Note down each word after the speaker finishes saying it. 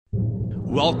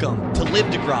Welcome to Live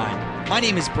to Grind. My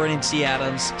name is Brennan C.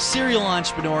 Adams, serial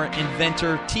entrepreneur,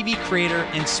 inventor, TV creator,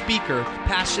 and speaker,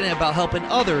 passionate about helping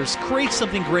others create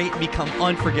something great and become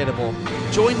unforgettable.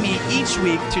 Join me each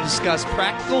week to discuss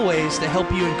practical ways to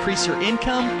help you increase your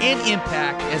income and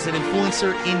impact as an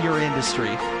influencer in your industry.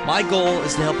 My goal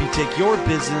is to help you take your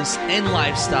business and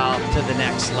lifestyle to the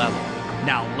next level.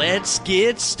 Now let's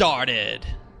get started.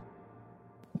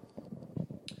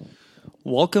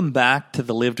 Welcome back to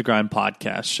the Live to Grind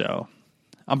podcast show.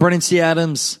 I'm Brennan C.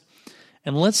 Adams,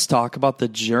 and let's talk about the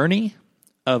journey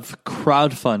of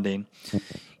crowdfunding.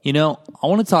 You know, I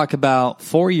want to talk about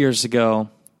 4 years ago.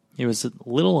 It was a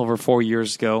little over 4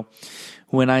 years ago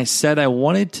when I said I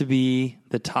wanted to be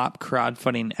the top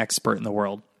crowdfunding expert in the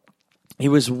world. It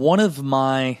was one of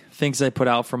my things I put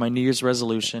out for my New Year's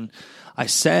resolution. I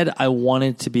said I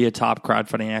wanted to be a top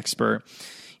crowdfunding expert.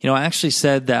 You know, I actually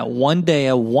said that one day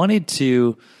I wanted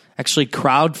to actually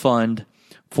crowdfund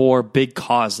for big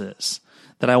causes,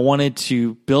 that I wanted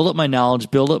to build up my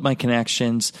knowledge, build up my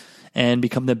connections, and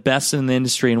become the best in the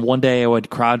industry. And one day I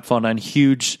would crowdfund on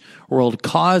huge world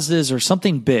causes or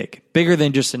something big, bigger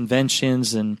than just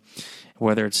inventions and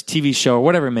whether it's a TV show or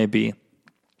whatever it may be.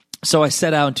 So I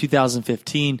set out in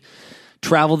 2015,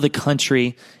 traveled the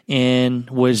country, and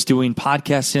was doing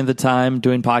podcasting at the time,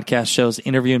 doing podcast shows,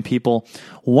 interviewing people.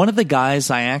 One of the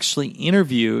guys I actually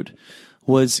interviewed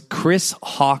was Chris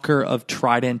Hawker of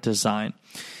Trident Design.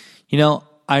 You know,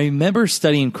 I remember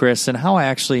studying Chris, and how I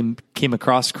actually came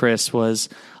across Chris was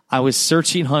I was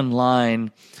searching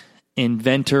online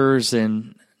inventors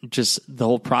and just the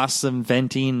whole process of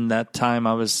inventing. That time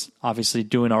I was obviously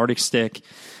doing Arctic Stick,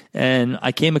 and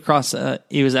I came across,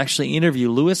 it was actually an interview.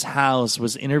 Lewis Howes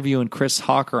was interviewing Chris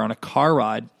Hawker on a car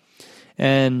ride,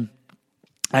 and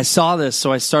I saw this,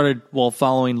 so I started,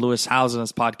 following Lewis Howes on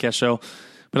his podcast show,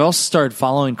 but I also started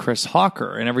following Chris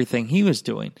Hawker and everything he was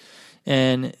doing.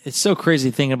 And it's so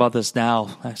crazy thinking about this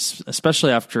now,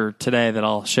 especially after today that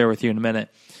I'll share with you in a minute.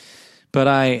 But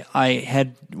I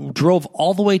had drove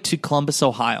all the way to Columbus,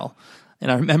 Ohio,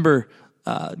 and I remember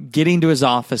getting to his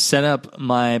office, set up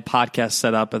my podcast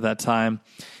setup at that time,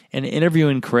 and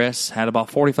interviewing Chris. Had about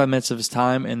 45 minutes of his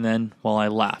time, and then, I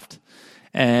left.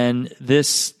 And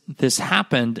this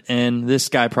happened, and this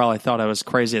guy probably thought I was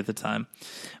crazy at the time.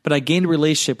 But I gained a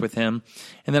relationship with him,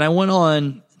 and then I went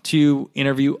on to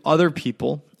interview other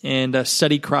people and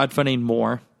study crowdfunding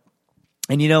more.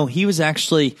 And, you know, he was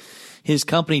actually, his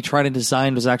company, Trident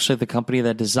Design, was actually the company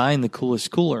that designed the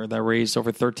coolest cooler that raised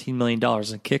over $13 million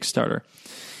in Kickstarter.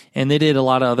 And they did a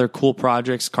lot of other cool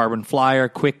projects, Carbon Flyer,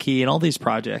 Quick Key, and all these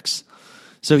projects.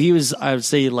 So he was, I would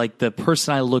say, like the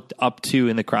person I looked up to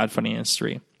in the crowdfunding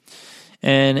industry.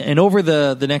 And over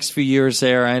the next few years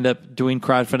there, I ended up doing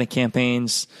crowdfunding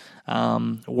campaigns,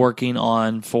 working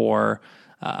on for,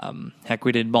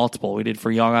 we did multiple. We did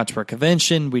for Young Entrepreneur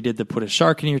Convention. We did the Put a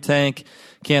Shark in Your Tank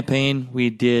campaign. We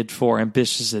did for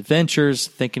Ambitious Adventures,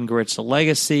 Think and Grow Rich the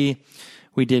Legacy.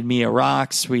 We did Mia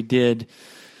Rocks. We did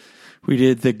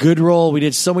the Good Roll. We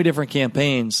did so many different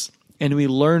campaigns, and we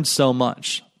learned so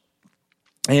much.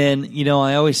 And, you know,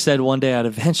 I always said one day I'd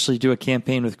eventually do a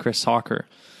campaign with Chris Hawker.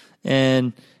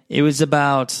 And it was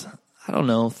about,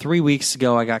 3 weeks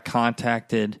ago, I got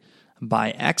contacted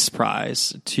by X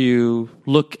Prize to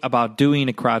look about doing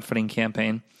a crowdfunding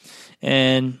campaign.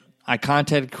 And I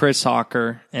contacted Chris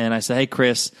Hawker, and I said, hey,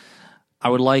 Chris, I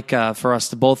would like for us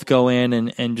to both go in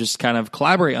and just kind of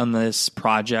collaborate on this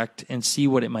project and see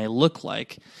what it might look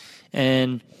like.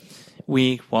 And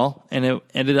it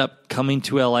ended up coming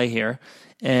to LA here.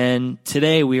 And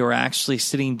today we were actually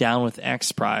sitting down with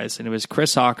X Prize, and it was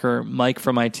Chris Hawker, Mike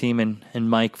from my team, and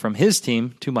Mike from his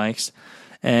team, 2 Mikes,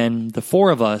 and the 4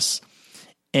 of us.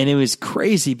 And it was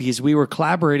crazy because we were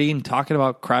collaborating, talking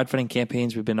about crowdfunding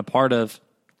campaigns we've been a part of.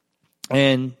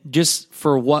 And just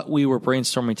for what we were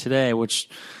brainstorming today, which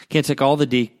can't take all the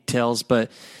details, but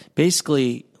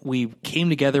basically we came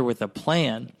together with a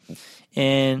plan.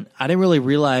 And I didn't really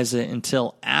realize it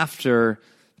until after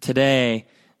today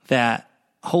that,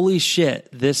 holy shit,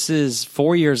 this is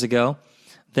 4 years ago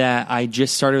that I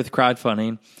just started with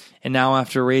crowdfunding. And now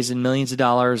after raising millions of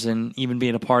dollars and even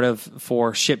being a part of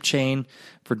for ShipChain,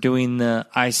 for doing the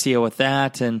ICO with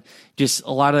that, and just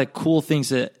a lot of the cool things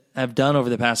that I've done over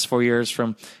the past 4 years,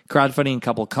 from crowdfunding a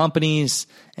couple companies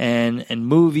and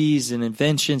movies and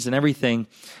inventions and everything.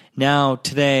 Now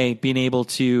today being able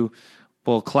to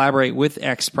collaborate with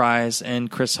X Prize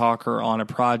and Chris Hawker on a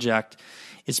project,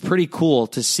 it's pretty cool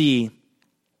to see.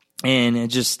 And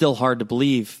it's just still hard to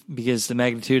believe because the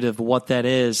magnitude of what that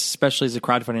is, especially as a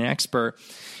crowdfunding expert.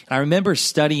 And I remember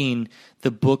studying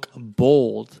the book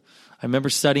Bold I remember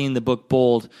studying the book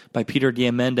Bold by Peter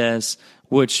Diamandis,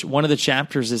 which one of the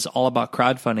chapters is all about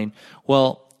crowdfunding.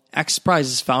 Well, XPRIZE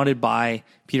is founded by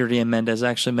Peter Diamandis. I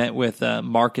actually met with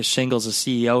Marcus Shingles, the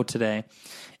CEO, today.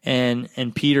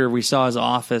 And Peter, we saw his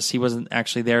office. He wasn't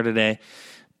actually there today.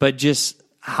 But just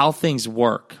how things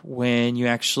work when you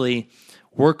actually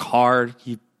work hard,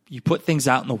 you put things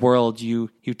out in the world, you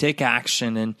take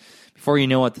action, and before you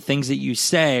know it, the things that you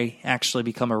say actually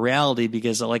become a reality.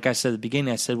 Because like I said at the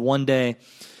beginning, I said one day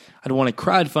I'd want to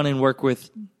crowdfund and work with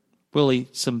really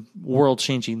some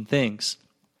world-changing things.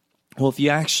 Well, if you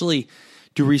actually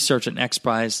do research at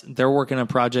XPRIZE, they're working on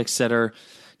projects that are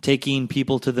taking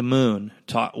people to the moon,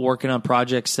 working on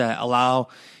projects that allow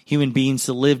human beings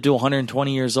to live to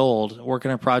 120 years old,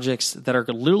 working on projects that are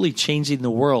literally changing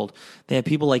the world. They have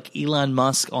people like Elon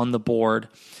Musk on the board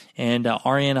and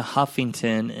Arianna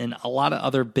Huffington and a lot of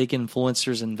other big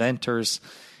influencers, inventors,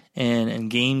 and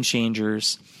game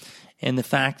changers. And the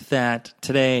fact that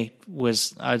today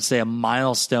was, I'd say, a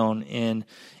milestone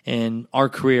in our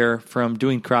career from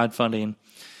doing crowdfunding.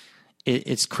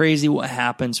 It's crazy what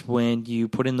happens when you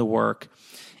put in the work.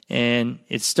 And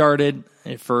it started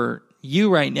for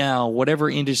you right now, whatever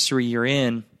industry you're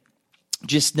in,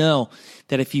 just know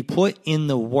that if you put in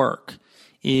the work,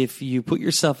 if you put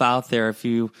yourself out there, if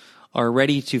you are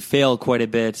ready to fail quite a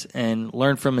bit and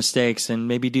learn from mistakes and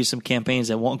maybe do some campaigns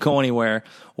that won't go anywhere,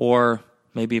 or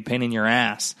maybe a pain in your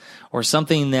ass, or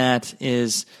something that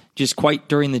is just quite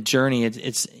during the journey.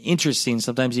 It's interesting.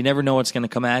 Sometimes you never know what's going to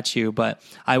come at you, but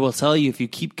I will tell you, if you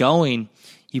keep going,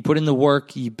 you put in the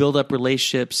work, you build up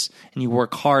relationships, and you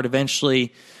work hard,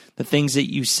 eventually the things that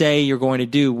you say you're going to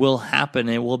do will happen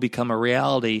and it will become a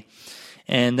reality.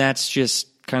 And that's just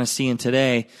kind of seeing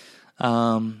today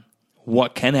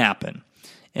what can happen.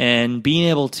 And being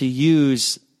able to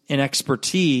use an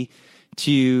expertise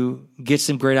to get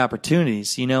some great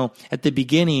opportunities. You know, at the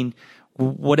beginning,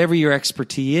 whatever your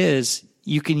expertise is,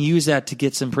 you can use that to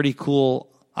get some pretty cool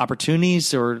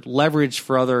opportunities or leverage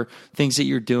for other things that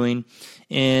you're doing.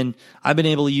 And I've been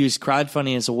able to use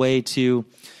crowdfunding as a way to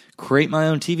create my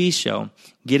own TV show,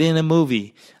 get in a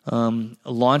movie,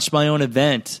 launch my own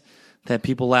event that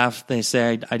people laugh. They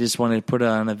say, I just wanted to put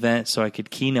on an event so I could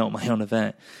keynote my own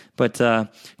event. But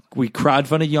we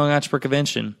crowdfunded Young Entrepreneur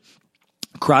Convention,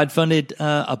 crowdfunded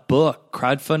a book,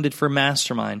 crowdfunded for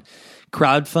Mastermind,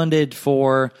 crowdfunded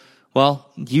for,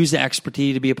 well, use the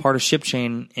expertise to be a part of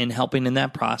ShipChain and helping in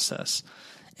that process.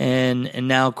 And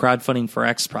now crowdfunding for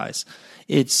XPRIZE.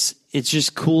 It's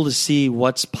just cool to see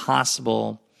what's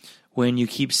possible when you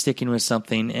keep sticking with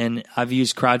something. And I've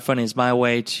used crowdfunding as my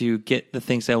way to get the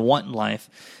things I want in life.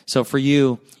 So for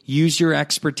you, use your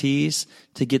expertise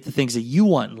to get the things that you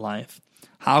want in life.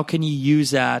 How can you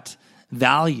use that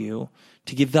value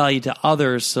to give value to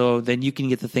others so then you can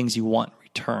get the things you want in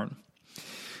return?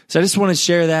 So I just want to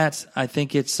share that. I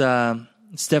think it's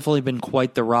definitely been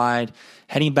quite the ride.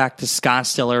 Heading back to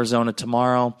Scottsdale, Arizona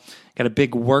tomorrow. Got a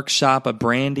big workshop, a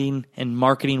branding and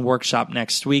marketing workshop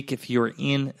next week. If you're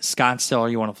in Scottsdale or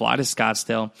you want to fly to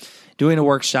Scottsdale, doing a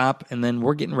workshop, and then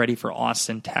we're getting ready for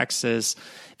Austin, Texas.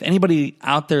 If anybody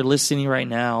out there listening right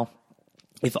now,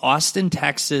 if Austin,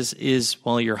 Texas is,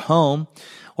 well, your home,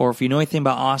 or if you know anything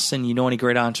about Austin, you know any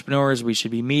great entrepreneurs we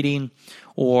should be meeting,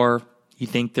 or you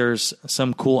think there's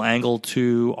some cool angle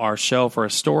to our show for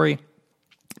a story,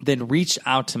 then reach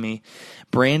out to me,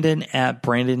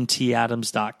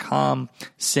 Brandon@BrandonTAdams.com.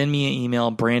 Send me an email,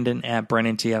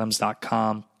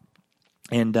 Brandon@BrandonTAdams.com.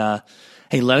 And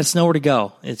hey, let us know where to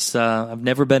go. It's I've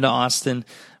never been to Austin.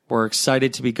 We're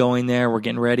excited to be going there. We're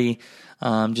getting ready,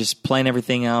 just planning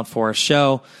everything out for our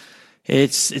show.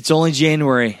 It's only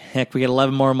January. Heck, we got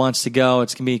 11 more months to go.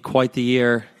 It's gonna be quite the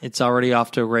year. It's already off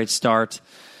to a great start.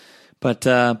 But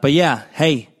yeah,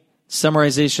 hey,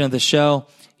 summarization of the show.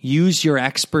 Use your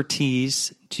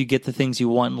expertise to get the things you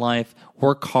want in life.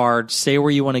 Work hard. Say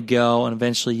where you want to go, and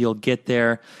eventually you'll get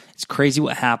there. It's crazy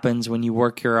what happens when you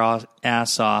work your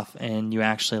ass off and you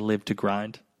actually live to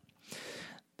grind.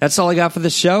 That's all I got for the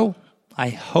show. I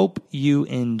hope you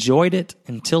enjoyed it.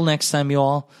 Until next time, you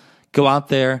all, go out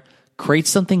there, create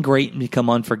something great, and become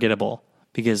unforgettable,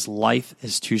 because life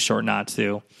is too short not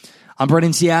to. I'm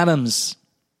Brandon T. Adams.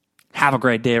 Have a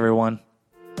great day, everyone.